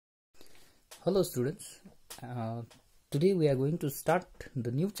Hello students, today we are going to start the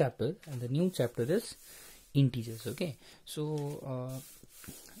new chapter, and the new chapter is integers. Okay, so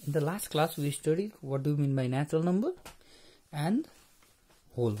in the last class we studied what do you mean by natural number and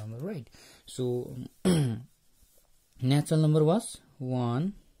whole number, right? So natural number was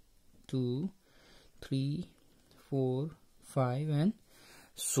 1, 2, 3, 4, 5 and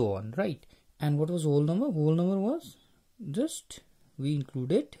so on, right? And what was whole number? Whole number was just we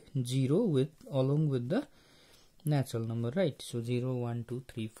included 0 along with the natural number, right? So 0, 1, 2,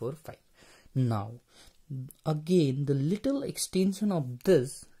 3, 4, 5. Now again the little extension of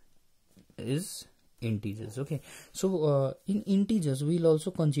this is integers. Okay, so in integers we'll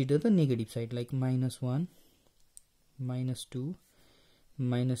also consider the negative side like -1, -2,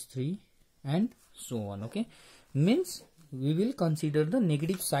 -3 and so on. Okay, means we will consider the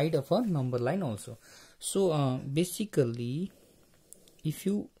negative side of a number line also. So basically if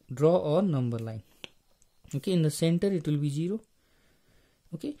you draw a number line, okay, in the center it will be 0.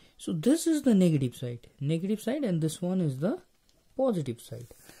 Okay, so this is the negative side, and this one is the positive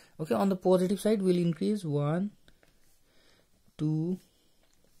side. Okay, on the positive side we'll increase 1, 2,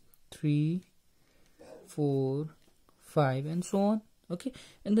 3, 4, 5 and so on. Okay,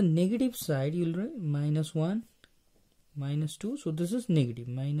 and the negative side you'll write -1, -2, so this is negative,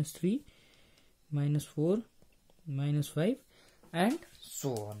 -3, -4, -5 and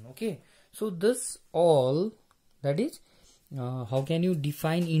so on. Okay, so this all, that is how can you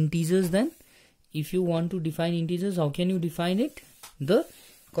define integers then? If you want to define integers, how can you define it? The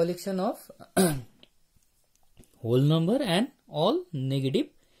collection of whole number and all negative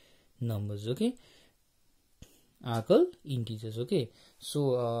numbers, okay, are called integers. Okay,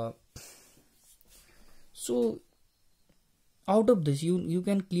 so so out of this you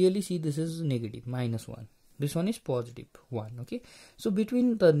can clearly see this is negative, -1. This one is positive, 1. Okay, so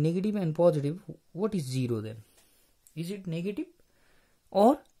between the negative and positive, what is 0 then? Is it negative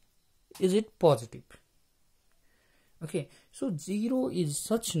or is it positive? Okay, so 0 is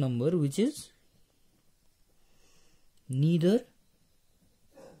such number which is neither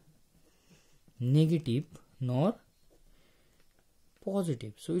negative nor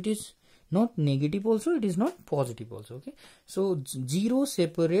positive. So it is not negative also, it is not positive also. Okay, so 0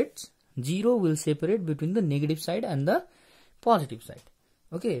 will separate between the negative side and the positive side.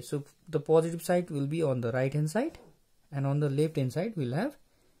 Okay, so the positive side will be on the right hand side and on the left hand side we'll have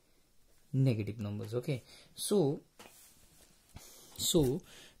negative numbers. Okay, so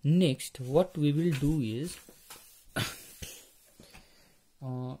next what we will do is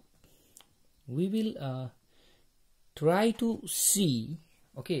we will try to see,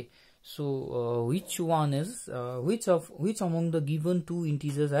 okay, so which one is which among the given two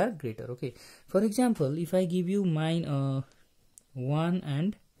integers are greater. Okay, for example, if I give you 1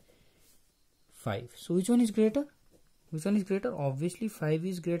 and 5, so which one is greater? Which one is greater? Obviously 5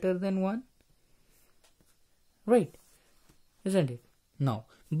 is greater than 1, right, isn't it? Now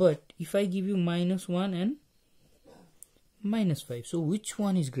but if I give you -1 and -5, so which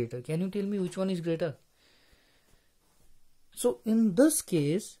one is greater? Can you tell me which one is greater? So in this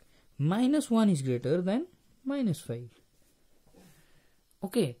case -1 is greater than -5.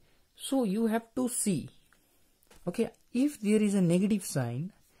 Okay, so you have to see, okay, if there is a negative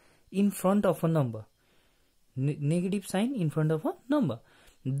sign in front of a number, negative sign in front of a number,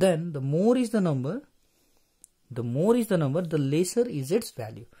 then the more is the number, the lesser is its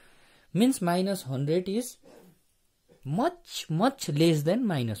value. Means -100 is much less than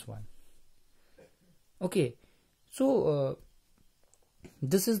 -1. Okay, so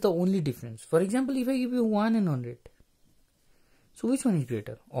this is the only difference. For example, if I give you 1 and 100, so which one is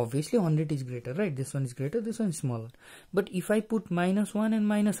greater? Obviously 100 is greater, right? This one is greater, this one is smaller. But if I put -1 and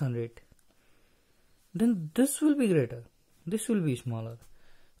 -100, then this will be greater, this will be smaller.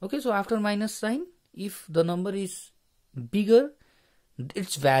 Okay, so after minus sign, if the number is bigger,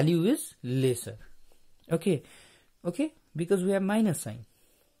 its value is lesser. Okay, because we have minus sign,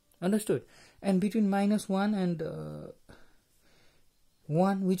 understood? And between -1 and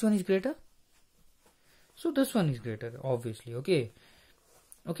 1, which one is greater? So this one is greater, obviously. Okay,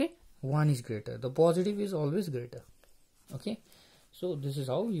 1 is greater, the positive is always greater. Okay, so this is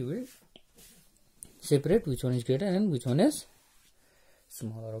how you will separate which one is greater and which one is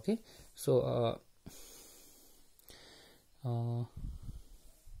smaller. Okay, so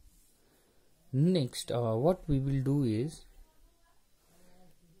next what we will do is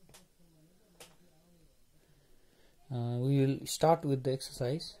we will start with the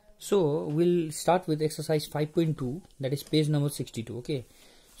exercise. So we'll start with exercise 5.2, that is page number 62. Okay,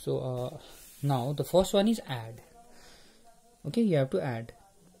 so now the first one is add. Okay, you have to add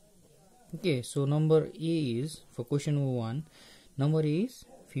Okay, so number A is, for question number 1, number A is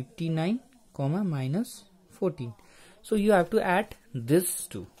 59 comma minus 14. So you have to add this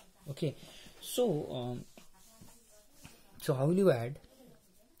two. Okay, so so how will you add?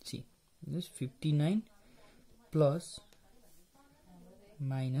 See, this 59 plus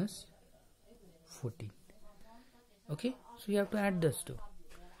minus 14. Okay, so you have to add this two.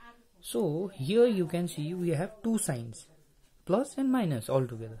 So here you can see we have two signs, plus and minus all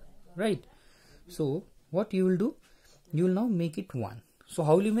together, right? So what you will do, you will now make it 1. So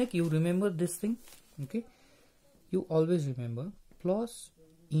how will you make? You remember this thing, okay? You always remember plus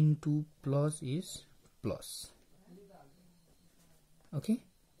into plus is plus, okay?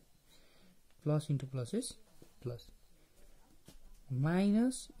 Plus into plus is plus,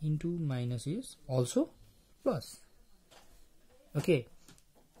 minus into minus is also plus, okay?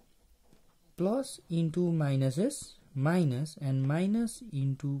 Plus into minus is minus, and minus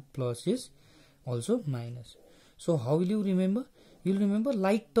into plus is also minus. So how will you remember? You will remember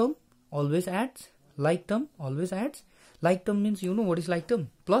like term always adds, like term always adds. Like term means you know what is like term,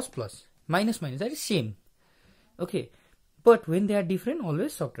 plus plus, minus minus, that is same, okay? But when they are different,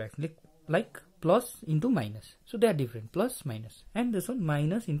 always subtract, like plus into minus, so they are different, plus minus. And this one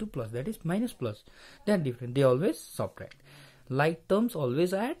minus into plus, that is minus plus, they are different, they always subtract. Like terms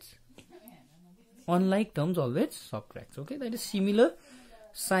always adds, unlike terms always subtracts, okay? That is similar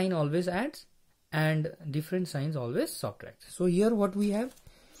sign always adds and different signs always subtracts. So here what we have,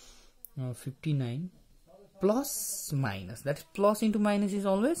 59 plus minus, that is plus into minus is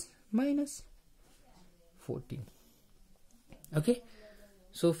always minus 14, okay?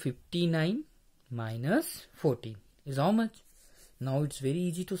 So 59 minus 14 is how much? Now it's very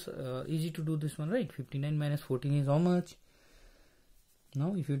easy to do this one, right? 59 minus 14 is how much?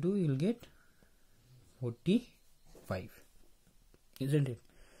 Now if you do, you will get 45, isn't it?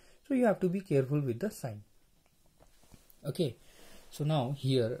 So you have to be careful with the sign, okay? So now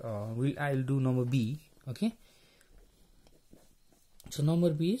here I'll do number B, okay? So number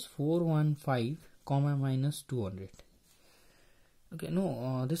B is 415 comma minus 200. Okay,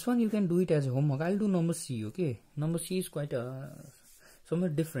 no, this one you can do it as a homework. I'll do number C, okay? Number C is quite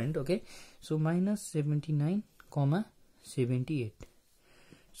somewhat different, okay? So minus 79 comma 78.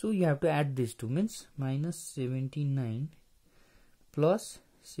 So you have to add these two, means minus 79 plus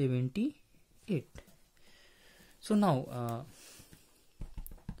 78. So now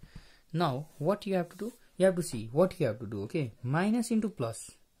now what you have to do, you have to see what you have to do, okay? Minus into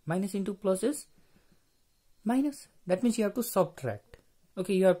plus is minus, that means you have to subtract,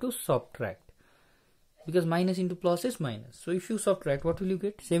 okay? You have to subtract, because minus into plus is minus. So if you subtract, what will you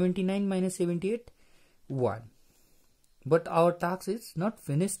get? 79 minus 78, 1. But our task is not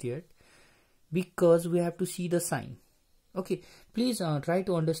finished yet, because we have to see the sign, okay? Please try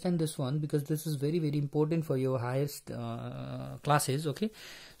to understand this one, because this is very important for your highest classes, okay?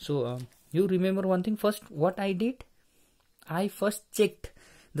 So you remember one thing. First, what I did, I first checked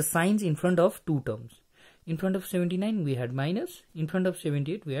the signs in front of two terms. In front of 79 we had minus, in front of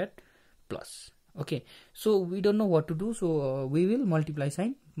 78 we had plus, okay? So we don't know what to do, so we will multiply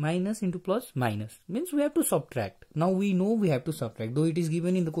sign. Minus into plus, minus means we have to subtract. Now we know we have to subtract, though it is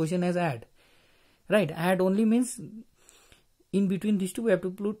given in the question as add, right? Add only means in between these two we have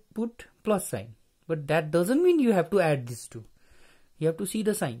to put plus sign, but that doesn't mean you have to add these two. You have to see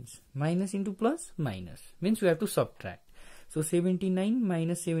the signs. Minus into plus, minus means we have to subtract. So 79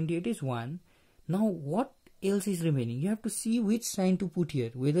 minus 78 is 1. Now what else is remaining? You have to see which sign to put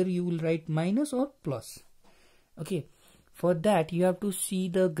here, whether you will write minus or plus, okay? For that you have to see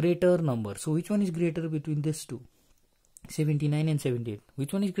the greater number. So which one is greater between these two? 79 and 78.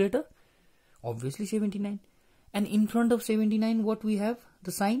 Which one is greater? Obviously 79. And in front of 79 what we have?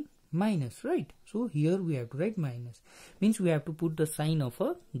 The sign minus, right? So here we have to write minus, means we have to put the sign of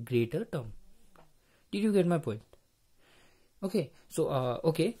a greater term. Did you get my point? Okay,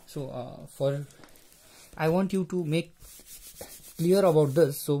 so for I want you to make clear about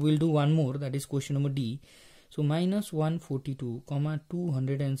this, so we'll do one more, that is question number D. So minus 142 comma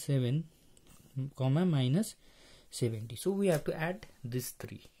 207 comma minus 70. So we have to add these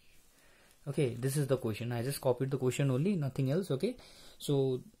three, okay? This is the question. I just copied the question only, nothing else, okay?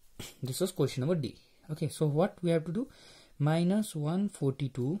 So this was question number D, okay? So what we have to do, minus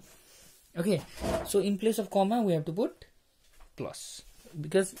 142, okay? So in place of comma we have to put plus,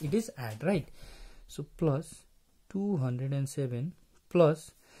 because it is add, right? So plus 207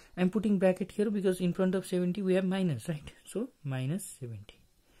 plus, I'm putting bracket here because in front of 70 we have minus, right? So minus 70,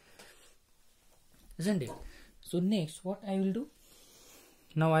 isn't it? So next what I will do,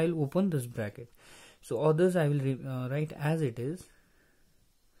 now I will open this bracket. So others I will write as it is.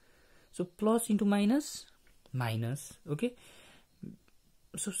 So plus into minus, minus. Okay,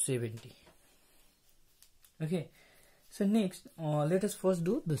 so 70. Okay, so next let us first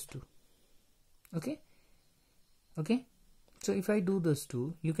do this two. Okay, so if I do this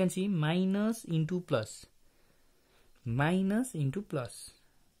two, you can see minus into plus, minus into plus,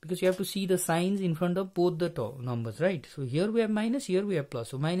 because you have to see the signs in front of both the numbers, right? So here we have minus, here we have plus,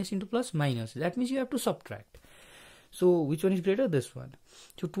 so minus into plus, minus, that means you have to subtract. So which one is greater? This one.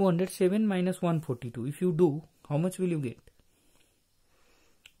 So 207 minus 142, if you do, how much will you get?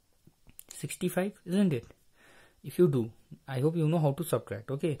 65, isn't it? If you do, I hope you know how to subtract.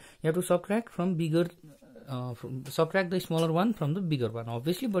 Okay, you have to subtract from bigger, subtract the smaller one from the bigger one,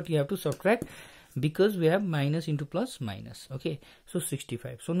 obviously, but you have to subtract because we have minus into plus, minus. Okay, so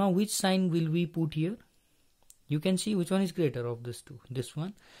 65. So now which sign will we put here? You can see which one is greater of this two, this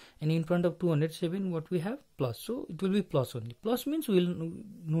one, and in front of 207 what we have? Plus, so it will be plus only. Plus means we will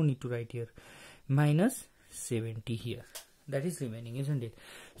no need to write here, minus 70 here, that is remaining, isn't it?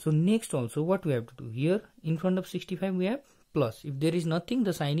 So next also what we have to do here, in front of 65 we have plus. If there is nothing,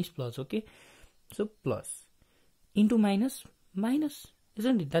 the sign is plus. Okay, so plus into minus, minus,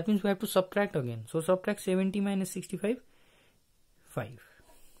 isn't it? That means we have to subtract again. So subtract 70 minus 65, 5,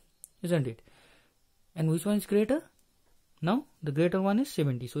 isn't it? And which one is greater? Now the greater one is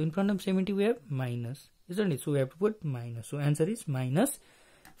 70. So in front of 70 we have minus, isn't it? So we have to put minus. So answer is minus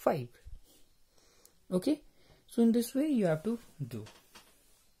 5. Okay, so in this way you have to do.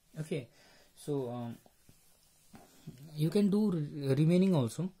 Okay, so you can do remaining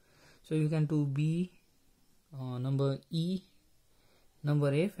also. So you can do B, number E,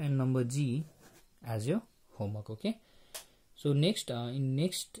 number F, and number G as your homework. Okay, so next in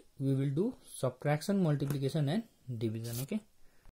next we will do subtraction, multiplication, and division. Okay.